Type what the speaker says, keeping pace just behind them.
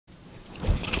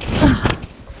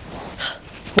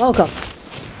Welcome.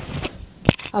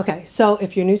 Okay, so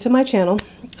if you're new to my channel,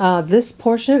 this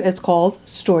portion is called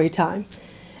Story Time.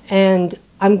 And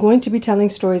I'm going to be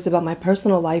telling stories about my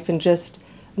personal life and just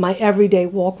my everyday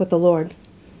walk with the Lord.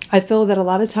 I feel that a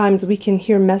lot of times we can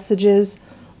hear messages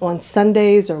on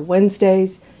Sundays or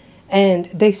Wednesdays, and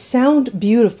they sound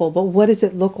beautiful, but what does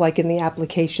it look like in the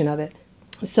application of it?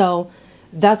 So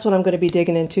that's what I'm going to be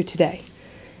digging into today.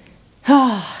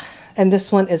 And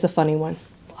this one is a funny one.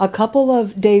 A couple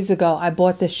of days ago, I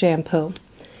bought this shampoo,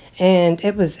 and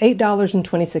it was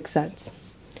 $8.26.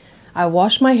 I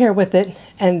washed my hair with it,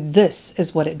 and this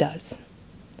is what it does.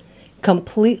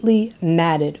 Completely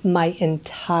matted my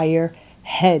entire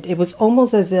head. It was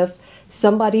almost as if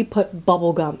somebody put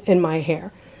bubble gum in my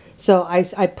hair. So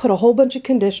I put a whole bunch of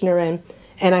conditioner in,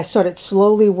 and I started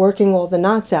slowly working all the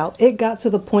knots out. It got to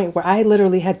the point where I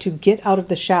literally had to get out of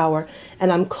the shower,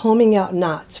 and I'm combing out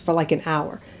knots for like an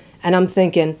hour. And I'm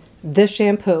thinking, this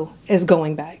shampoo is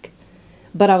going back.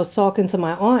 But I was talking to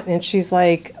my aunt, and she's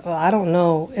like, well, I don't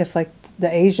know if like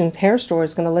the Asian hair store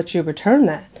is going to let you return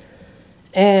that.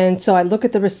 And so I look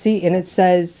at the receipt, and it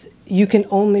says you can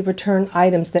only return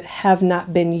items that have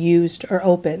not been used or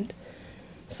opened.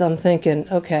 So I'm thinking,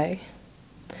 okay,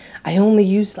 I only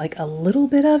used like a little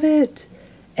bit of it,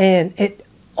 and it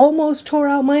almost tore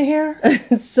out my hair.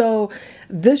 So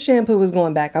this shampoo is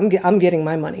going back. I'm getting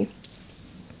my money.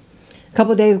 A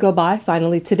couple of days go by.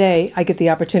 Finally today, I get the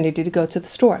opportunity to go to the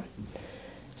store.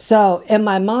 So in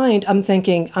my mind, I'm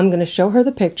thinking I'm going to show her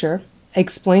the picture,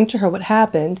 explain to her what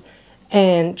happened,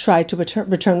 and try to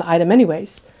return the item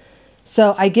anyways.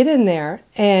 So I get in there,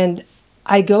 and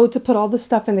I go to put all the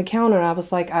stuff in the counter, and I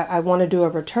was like, I want to do a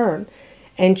return.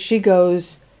 And she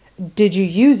goes, did you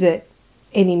use it?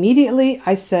 And immediately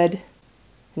I said,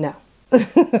 no.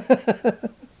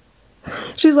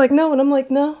 She's like, no. And I'm like,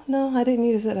 no, I didn't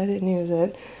use it. I didn't use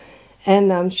it.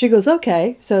 And she goes,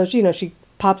 okay. So she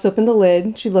pops open the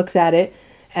lid. She looks at it.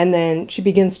 And then she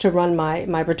begins to run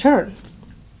my return.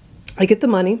 I get the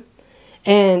money.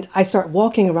 And I start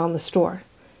walking around the store,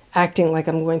 acting like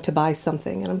I'm going to buy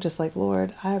something. And I'm just like,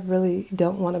 Lord, I really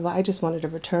don't want to buy. I just wanted to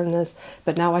return this.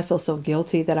 But now I feel so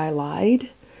guilty that I lied.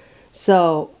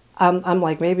 So I'm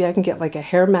like, maybe I can get like a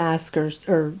hair mask or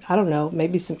I don't know,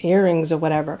 maybe some earrings or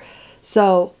whatever.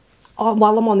 So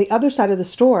while I'm on the other side of the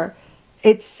store,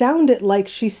 it sounded like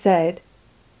she said,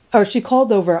 or she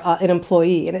called over an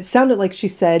employee, and it sounded like she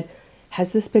said,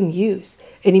 has this been used?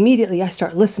 And immediately I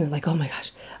start listening like, oh my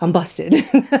gosh, I'm busted.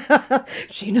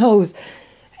 She knows.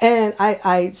 And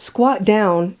I squat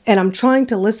down, and I'm trying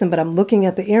to listen, but I'm looking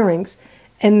at the earrings.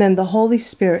 And then the Holy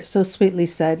Spirit so sweetly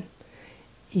said,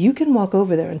 you can walk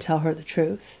over there and tell her the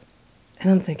truth.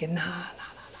 And I'm thinking, nah,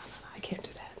 I can't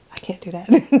do that. I can't do that.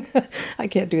 I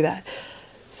can't do that.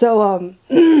 So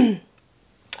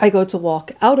I go to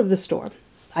walk out of the store.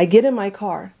 I get in my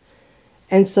car,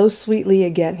 and so sweetly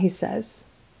again, he says,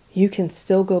 you can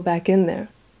still go back in there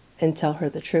and tell her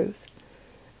the truth.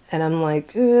 And I'm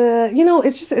like,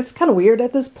 it's kind of weird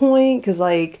at this point, because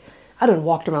like I done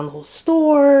walked around the whole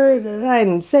store. I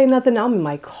didn't say nothing. I'm in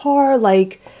my car.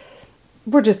 Like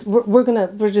we're just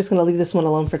gonna leave this one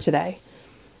alone for today.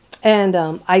 And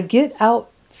I get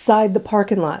outside the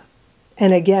parking lot,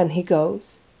 and again he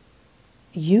goes,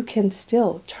 you can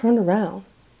still turn around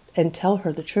and tell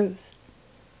her the truth.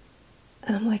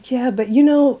 And I'm like, yeah, but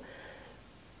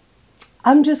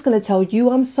I'm just going to tell you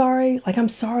I'm sorry. Like, I'm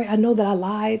sorry. I know that I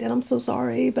lied, and I'm so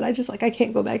sorry, but I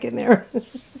can't go back in there.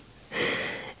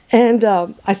 And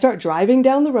I start driving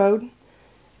down the road,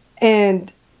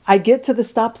 and I get to the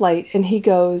stoplight, and he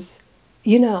goes,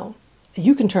 you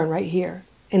can turn right here,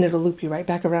 and it'll loop you right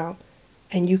back around,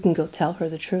 and you can go tell her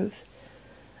the truth.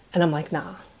 And I'm like,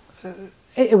 nah,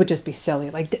 it would just be silly.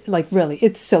 Like really,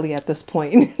 it's silly at this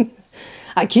point.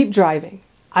 I keep driving.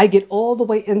 I get all the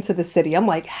way into the city. I'm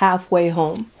like halfway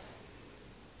home.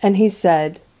 And he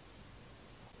said,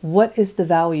 what is the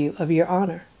value of your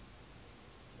honor?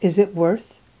 Is it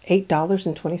worth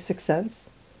 $8.26?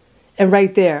 And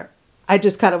right there, I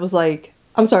just kind of was like,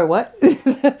 I'm sorry, what?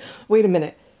 Wait a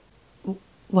minute.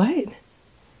 What?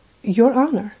 Your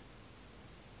honor.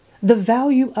 The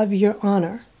value of your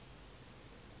honor.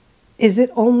 Is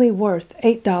it only worth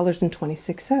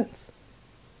 $8.26?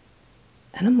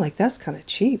 And I'm like, that's kind of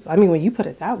cheap. I mean, when you put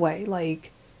it that way,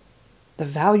 like the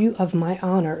value of my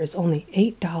honor is only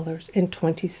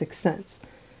 $8.26.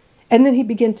 And then he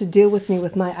began to deal with me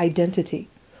with my identity,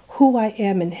 who I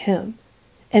am in him,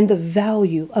 and the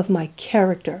value of my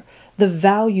character, the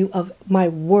value of my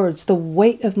words, the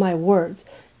weight of my words.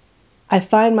 I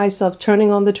find myself turning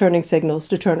on the turning signals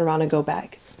to turn around and go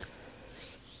back.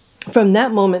 from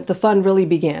that moment, the fun really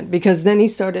began, because then he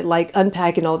started like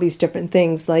unpacking all these different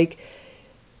things. Like,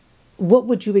 what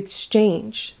would you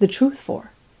exchange the truth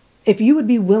for? If you would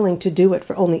be willing to do it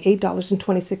for only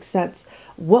 $8.26,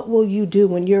 what will you do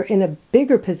when you're in a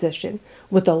bigger position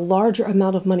with a larger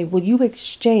amount of money? Will you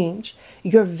exchange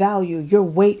your value, your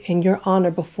weight, and your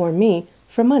honor before me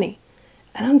for money?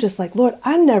 And I'm just like, Lord,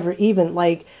 I never even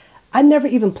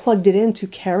plugged it into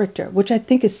character, which I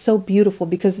think is so beautiful,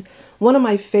 because one of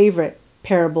my favorite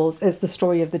parables is the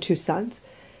story of the two sons.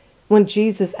 When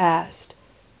Jesus asked,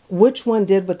 which one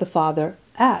did what the father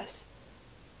asked?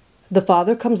 The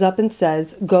father comes up and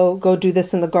says, go do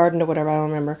this in the garden or whatever, I don't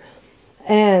remember.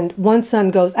 And one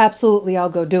son goes, absolutely, I'll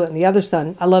go do it. And the other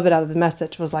son, I love it out of the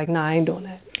Message, was like, nah, I ain't doing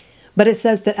that. But it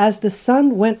says that as the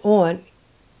son went on,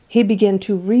 he began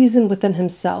to reason within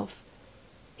himself.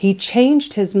 He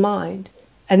changed his mind,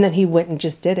 and then he went and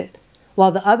just did it.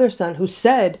 While the other son, who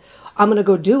said, I'm going to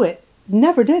go do it,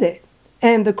 never did it.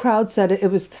 And the crowd said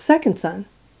it was the second son,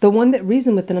 the one that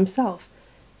reasoned within himself.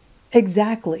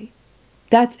 Exactly.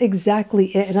 That's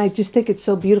exactly it. And I just think it's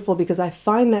so beautiful, because I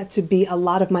find that to be a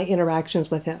lot of my interactions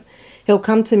with him. He'll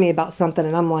come to me about something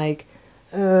and I'm like,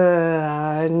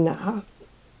 nah,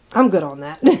 I'm good on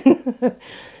that.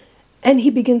 And he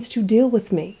begins to deal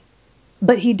with me.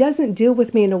 But he doesn't deal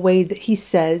with me in a way that he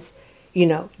says,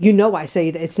 I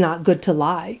say that it's not good to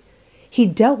lie. He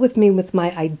dealt with me with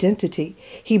my identity.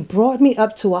 He brought me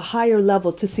up to a higher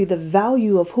level to see the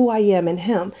value of who I am in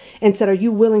him, and said, are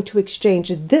you willing to exchange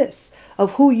this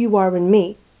of who you are in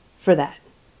me for that?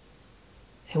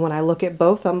 And when I look at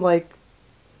both, I'm like,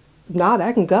 nah,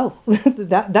 that can go.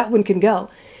 that one can go.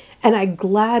 And I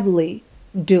gladly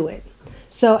do it.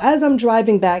 So as I'm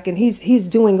driving back, and he's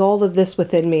doing all of this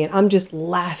within me, and I'm just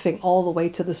laughing all the way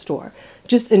to the store,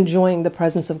 just enjoying the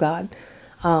presence of God.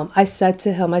 I said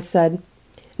to him, I said,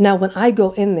 now when I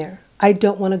go in there, I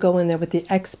don't want to go in there with the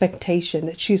expectation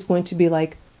that she's going to be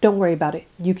like, don't worry about it,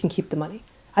 you can keep the money.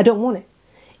 I don't want it.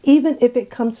 Even if it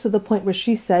comes to the point where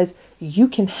she says, you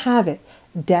can have it,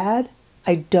 Dad,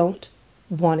 I don't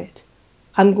want it.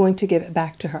 I'm going to give it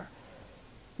back to her,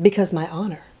 because my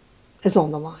honor is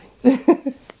on the line.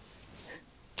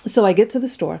 So I get to the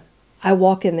store, I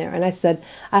walk in there, and I said,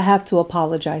 I have to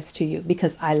apologize to you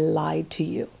because I lied to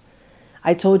you.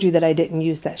 I told you that I didn't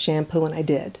use that shampoo, and I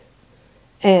did.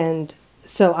 And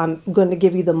so I'm going to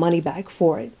give you the money back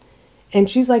for it. And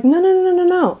she's like,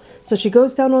 no. So she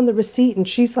goes down on the receipt, and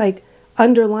she's like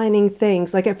underlining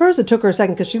things. Like, at first it took her a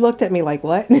second, because she looked at me like,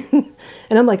 what? And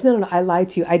I'm like, no, I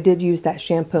lied to you. I did use that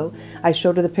shampoo. I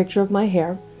showed her the picture of my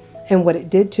hair and what it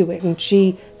did to it. And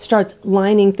she starts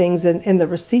lining things in the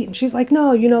receipt. And she's like,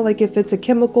 no, like if it's a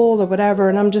chemical or whatever.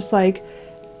 And I'm just like,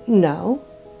 no.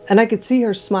 And I could see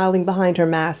her smiling behind her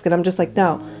mask. And I'm just like,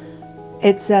 no.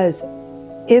 It says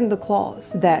in the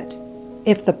clause that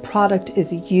if the product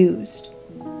is used,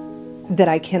 that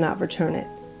I cannot return it.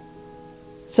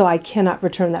 So I cannot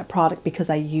return that product because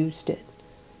I used it.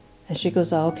 And she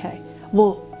goes, oh, okay.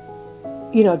 Well,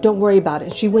 don't worry about it.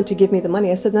 And she went to give me the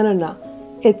money. I said, no.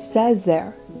 It says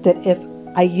there that if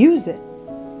I use it,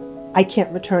 I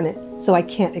can't return it. So I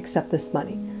can't accept this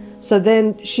money. So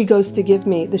then she goes to give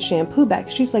me the shampoo back.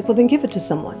 She's like, well, then give it to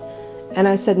someone. And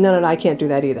I said, no, I can't do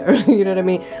that either. You know what I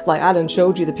mean? Like, I done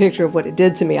showed you the picture of what it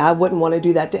did to me. I wouldn't want to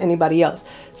do that to anybody else.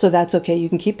 So that's okay. You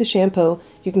can keep the shampoo.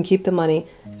 You can keep the money.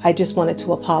 I just wanted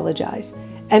to apologize.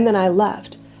 And then I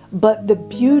left. But the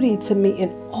beauty to me in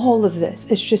all of this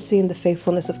is just seeing the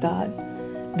faithfulness of God,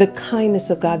 the kindness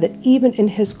of God, that even in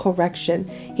his correction,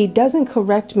 he doesn't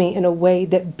correct me in a way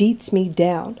that beats me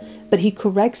down, but he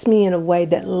corrects me in a way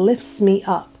that lifts me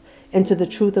up into the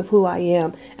truth of who I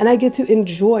am. And I get to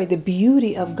enjoy the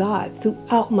beauty of God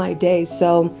throughout my day.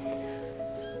 So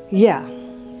yeah,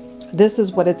 this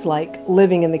is what it's like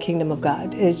living in the kingdom of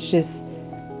God. It's just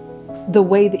the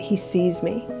way that he sees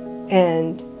me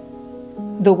and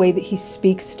the way that he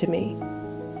speaks to me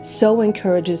so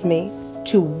encourages me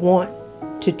to want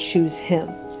to choose him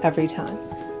every time.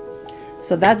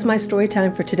 So that's my story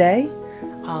time for today.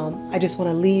 I just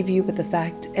want to leave you with the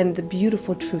fact and the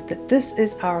beautiful truth that this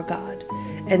is our God,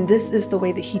 and this is the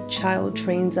way that he child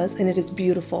trains us, and it is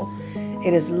beautiful.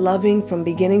 It is loving from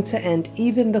beginning to end,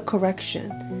 even the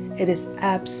correction. It is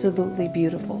absolutely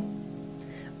beautiful.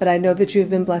 But I know that you have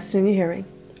been blessed in your hearing.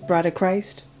 Bride of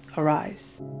Christ,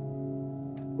 arise.